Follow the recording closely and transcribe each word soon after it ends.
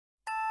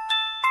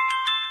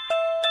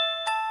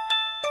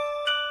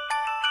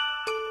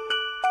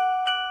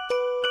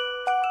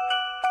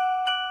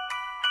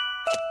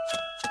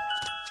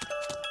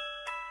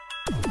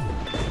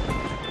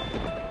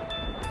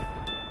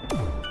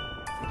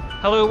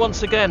Hello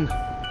once again.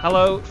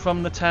 Hello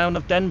from the town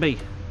of Denby.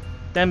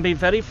 Denby,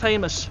 very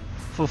famous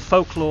for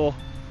folklore,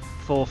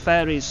 for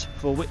fairies,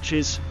 for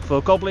witches,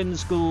 for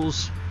goblins,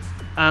 ghouls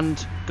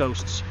and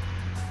ghosts.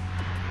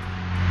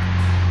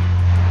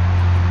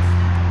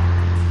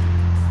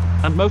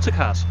 And motor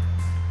cars.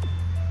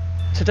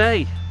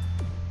 Today,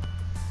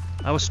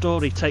 our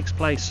story takes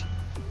place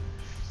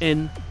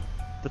in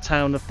the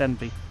town of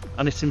Denby,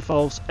 and it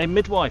involves a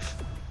midwife.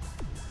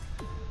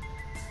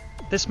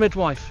 This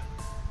midwife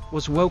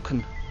was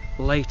woken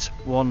late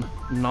one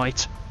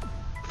night,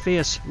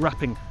 fierce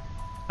rapping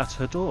at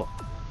her door.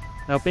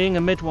 Now, being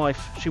a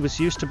midwife, she was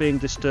used to being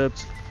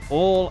disturbed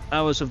all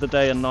hours of the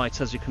day and night,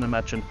 as you can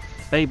imagine.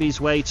 Babies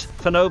wait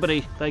for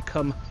nobody. They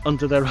come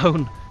under their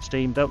own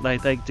steam, don't they?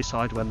 They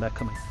decide when they're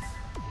coming.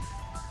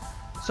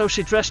 So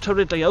she dressed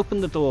hurriedly,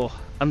 opened the door,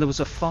 and there was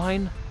a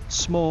fine,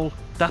 small,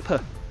 dapper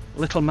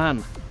little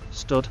man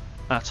stood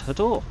at her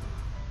door.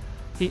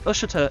 He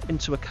ushered her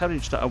into a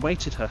carriage that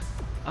awaited her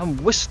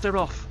and whisked her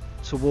off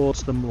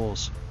towards the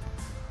moors.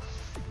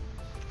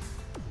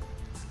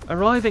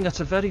 Arriving at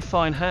a very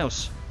fine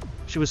house,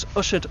 she was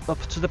ushered up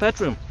to the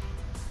bedroom,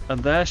 and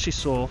there she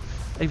saw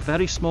a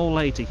very small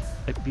lady,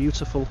 a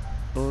beautiful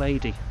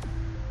lady,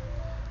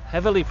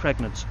 heavily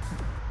pregnant.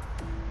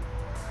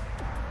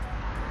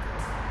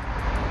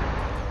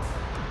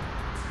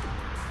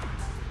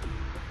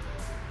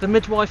 The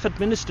midwife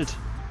administered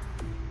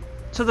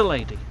to the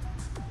lady,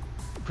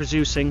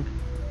 producing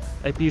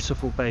a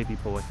beautiful baby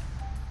boy.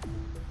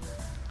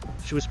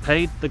 She was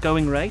paid the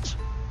going rate,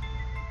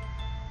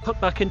 put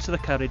back into the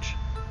carriage,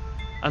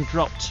 and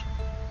dropped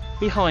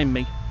behind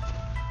me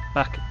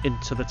back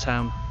into the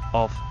town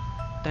of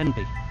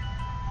Denby.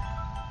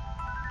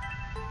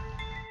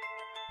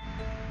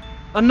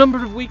 A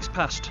number of weeks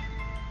passed,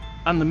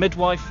 and the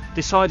midwife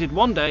decided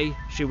one day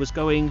she was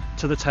going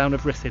to the town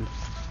of Ruthin,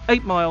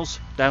 8 miles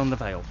down the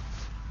vale.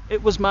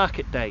 It was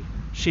market day.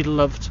 She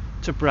loved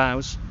to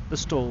browse the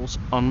stalls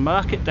on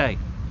market day.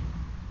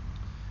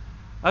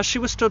 As she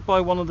was stood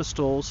by one of the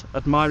stalls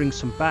admiring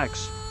some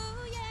bags,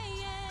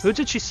 who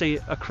did she see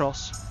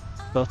across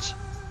but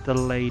the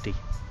lady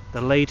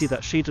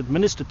that she'd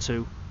administered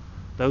to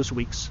those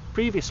weeks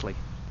previously.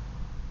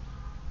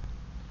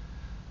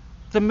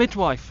 The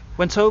midwife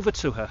went over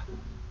to her,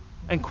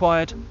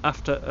 inquired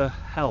after her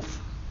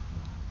health.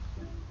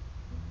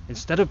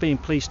 Instead of being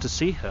pleased to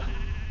see her,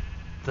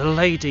 the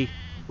lady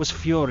was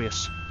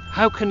furious.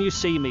 "How can you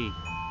see me?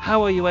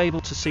 How are you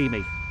able to see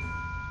me?"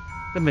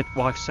 The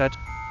midwife said,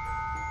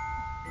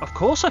 "Of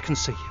course I can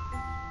see you.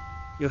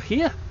 You're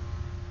here."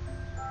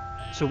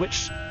 To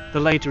which the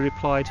lady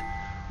replied,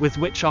 "With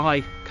which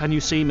eye can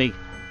you see me?"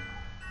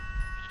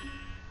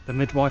 The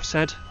midwife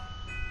said,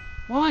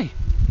 "Why,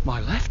 my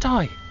left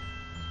eye."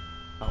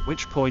 At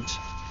which point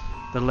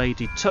the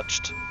lady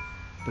touched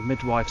the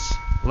midwife's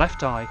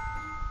left eye,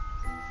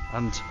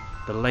 and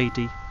the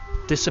lady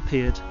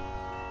disappeared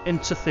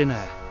into thin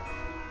air.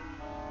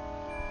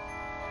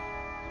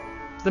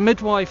 The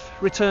midwife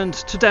returned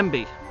to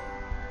Denby.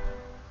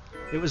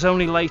 It was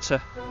only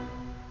later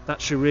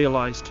that she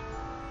realised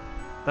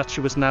that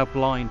she was now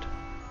blind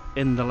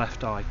in the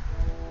left eye.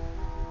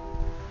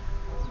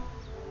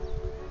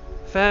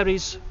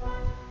 Fairies,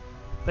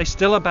 they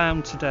still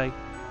abound today.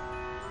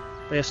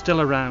 They are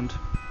still around.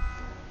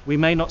 We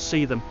may not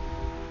see them.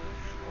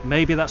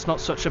 Maybe that's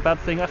not such a bad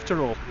thing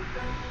after all.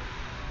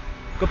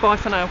 Goodbye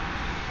for now.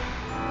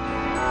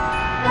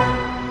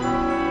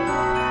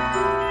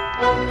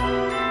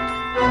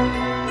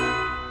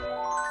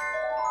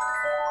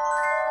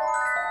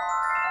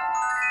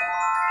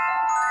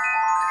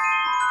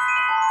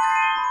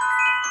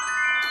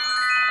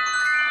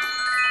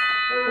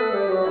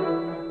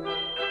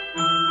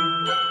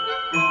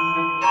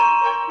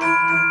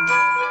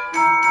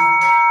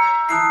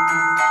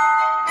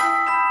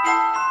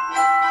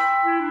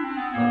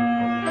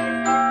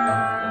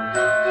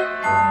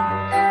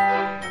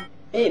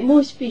 It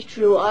must be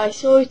true, I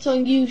saw it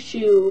on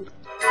YouTube.